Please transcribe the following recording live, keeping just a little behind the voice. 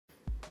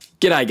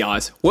G'day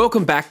guys,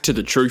 welcome back to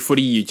the True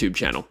Footy YouTube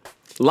channel.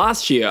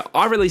 Last year,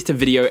 I released a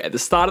video at the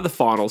start of the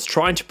finals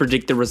trying to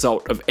predict the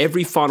result of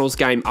every finals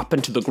game up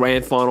until the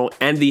grand final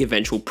and the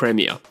eventual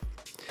premiere.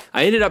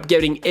 I ended up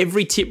getting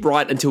every tip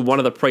right until one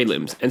of the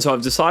prelims, and so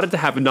I've decided to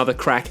have another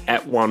crack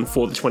at one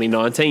for the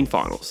 2019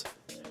 finals.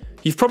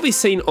 You've probably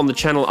seen on the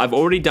channel I've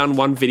already done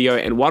one video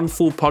and one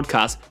full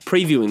podcast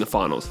previewing the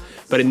finals,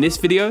 but in this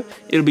video,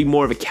 it'll be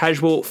more of a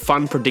casual,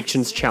 fun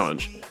predictions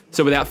challenge.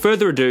 So without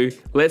further ado,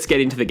 let's get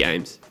into the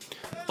games.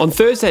 On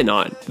Thursday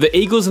night, the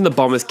Eagles and the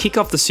Bombers kick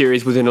off the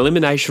series with an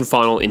elimination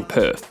final in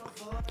Perth.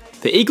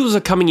 The Eagles are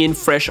coming in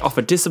fresh off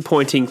a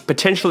disappointing,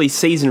 potentially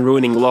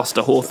season-ruining loss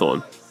to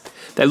Hawthorn.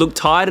 They look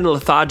tired and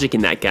lethargic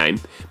in that game,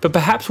 but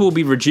perhaps will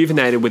be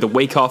rejuvenated with a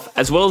week off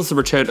as well as the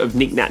return of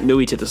Nick Nat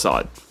Nui to the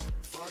side.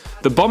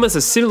 The Bombers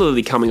are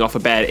similarly coming off a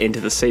bad end to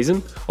the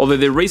season, although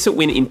their recent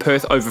win in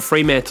Perth over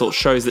Fremantle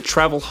shows that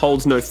travel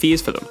holds no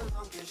fears for them.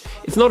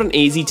 It's not an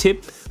easy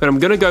tip, but I'm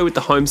going to go with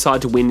the home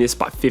side to win this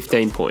by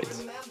 15 points.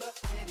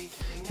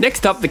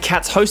 Next up, the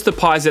Cats host the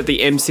Pies at the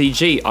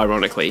MCG,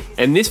 ironically,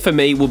 and this for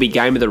me will be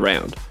game of the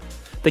round.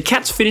 The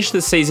Cats finished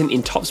the season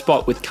in top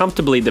spot with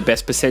comfortably the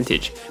best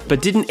percentage,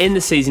 but didn't end the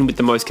season with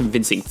the most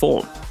convincing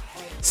form.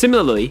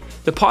 Similarly,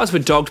 the Pies were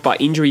dogged by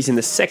injuries in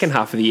the second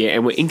half of the year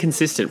and were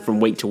inconsistent from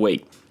week to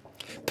week.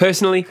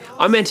 Personally,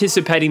 I'm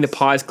anticipating the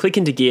Pies click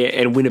into gear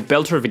and win a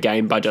belter of a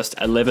game by just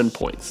 11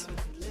 points.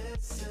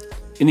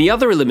 In the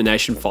other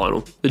elimination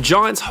final, the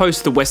Giants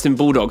host the Western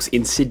Bulldogs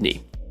in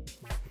Sydney.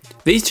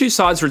 These two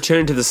sides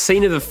return to the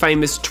scene of the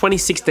famous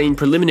 2016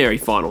 preliminary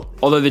final,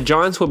 although the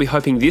Giants will be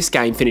hoping this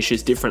game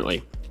finishes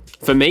differently.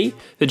 For me,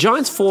 the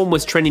Giants' form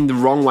was trending the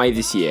wrong way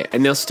this year,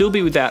 and they'll still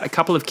be without a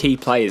couple of key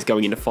players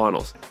going into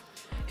finals.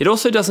 It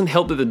also doesn't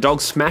help that the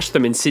Dogs smashed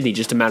them in Sydney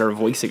just a matter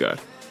of weeks ago.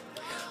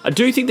 I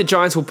do think the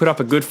Giants will put up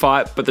a good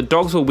fight, but the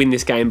Dogs will win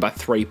this game by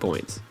 3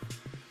 points.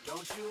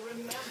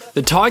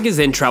 The Tigers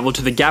then travel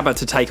to the Gabba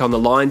to take on the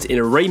Lions in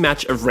a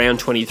rematch of round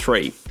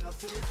 23.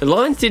 The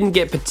Lions didn't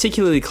get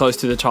particularly close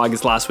to the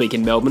Tigers last week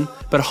in Melbourne,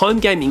 but a home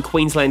game in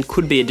Queensland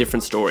could be a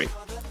different story.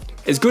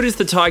 As good as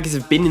the Tigers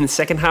have been in the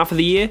second half of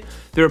the year,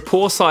 they're a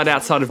poor side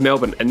outside of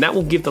Melbourne, and that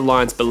will give the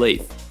Lions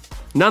belief.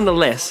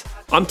 Nonetheless,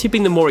 I'm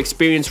tipping the more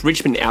experienced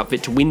Richmond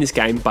outfit to win this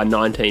game by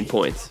 19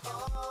 points.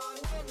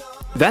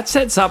 That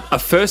sets up a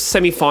first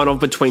semi-final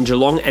between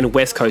Geelong and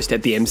West Coast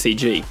at the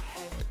MCG.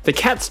 The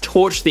Cats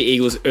torched the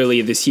Eagles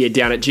earlier this year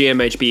down at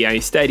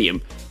GMHBA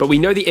Stadium, but we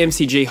know the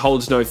MCG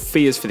holds no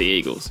fears for the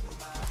Eagles.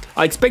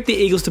 I expect the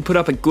Eagles to put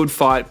up a good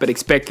fight, but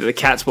expect that the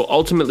Cats will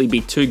ultimately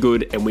be too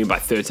good and win by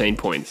 13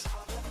 points.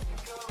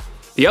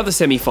 The other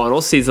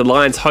semi-final sees the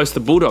Lions host the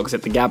Bulldogs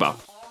at the Gabba.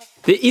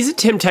 There is a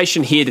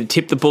temptation here to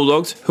tip the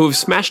Bulldogs, who have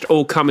smashed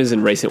all comers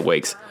in recent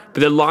weeks,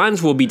 but the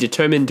Lions will be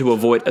determined to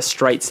avoid a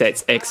straight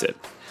sets exit.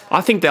 I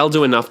think they'll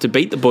do enough to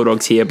beat the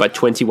Bulldogs here by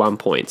 21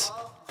 points.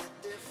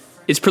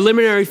 It's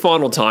preliminary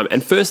final time,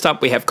 and first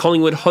up we have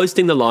Collingwood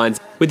hosting the Lions.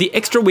 With the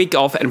extra week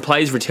off and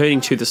players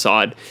returning to the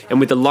side, and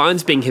with the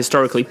Lions being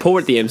historically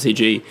poor at the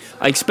MCG,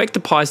 I expect the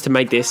Pies to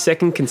make their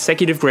second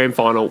consecutive grand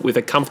final with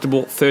a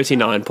comfortable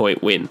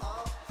 39-point win.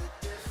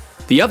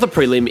 The other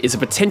prelim is a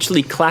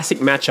potentially classic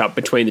matchup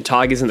between the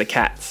Tigers and the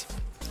Cats.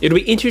 It'll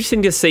be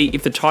interesting to see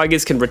if the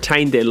Tigers can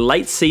retain their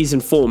late season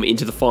form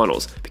into the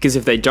finals, because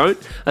if they don't,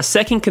 a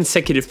second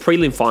consecutive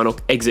prelim final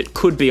exit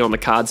could be on the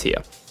cards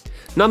here.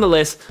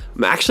 Nonetheless,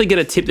 I'm actually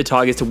going to tip the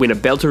Tigers to win a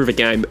belter of a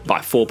game by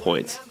 4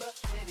 points.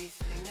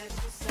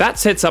 That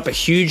sets up a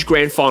huge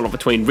grand final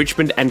between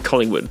Richmond and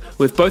Collingwood,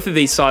 with both of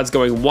these sides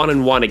going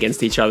 1-1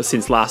 against each other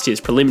since last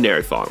year's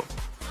preliminary final.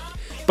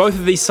 Both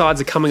of these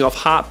sides are coming off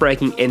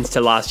heartbreaking ends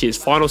to last year's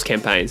finals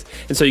campaigns,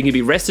 and so you can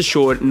be rest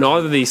assured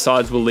neither of these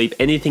sides will leave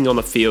anything on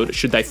the field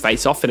should they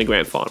face off in a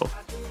grand final.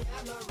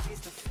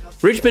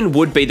 Richmond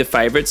would be the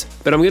favourites,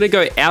 but I'm going to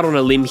go out on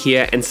a limb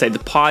here and say the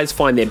Pies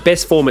find their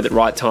best form at the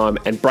right time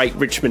and break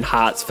Richmond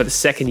hearts for the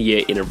second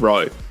year in a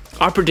row.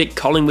 I predict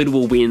Collingwood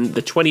will win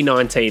the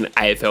 2019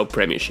 AFL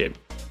Premiership.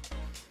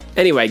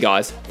 Anyway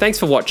guys, thanks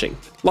for watching.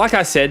 Like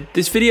I said,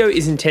 this video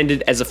is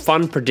intended as a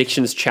fun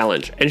predictions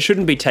challenge and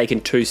shouldn't be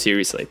taken too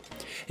seriously.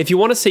 If you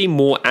want to see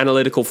more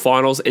analytical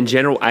finals and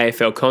general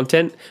AFL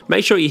content,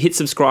 make sure you hit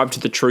subscribe to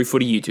the True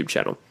Footy YouTube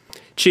channel.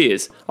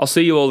 Cheers, I'll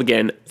see you all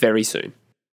again very soon.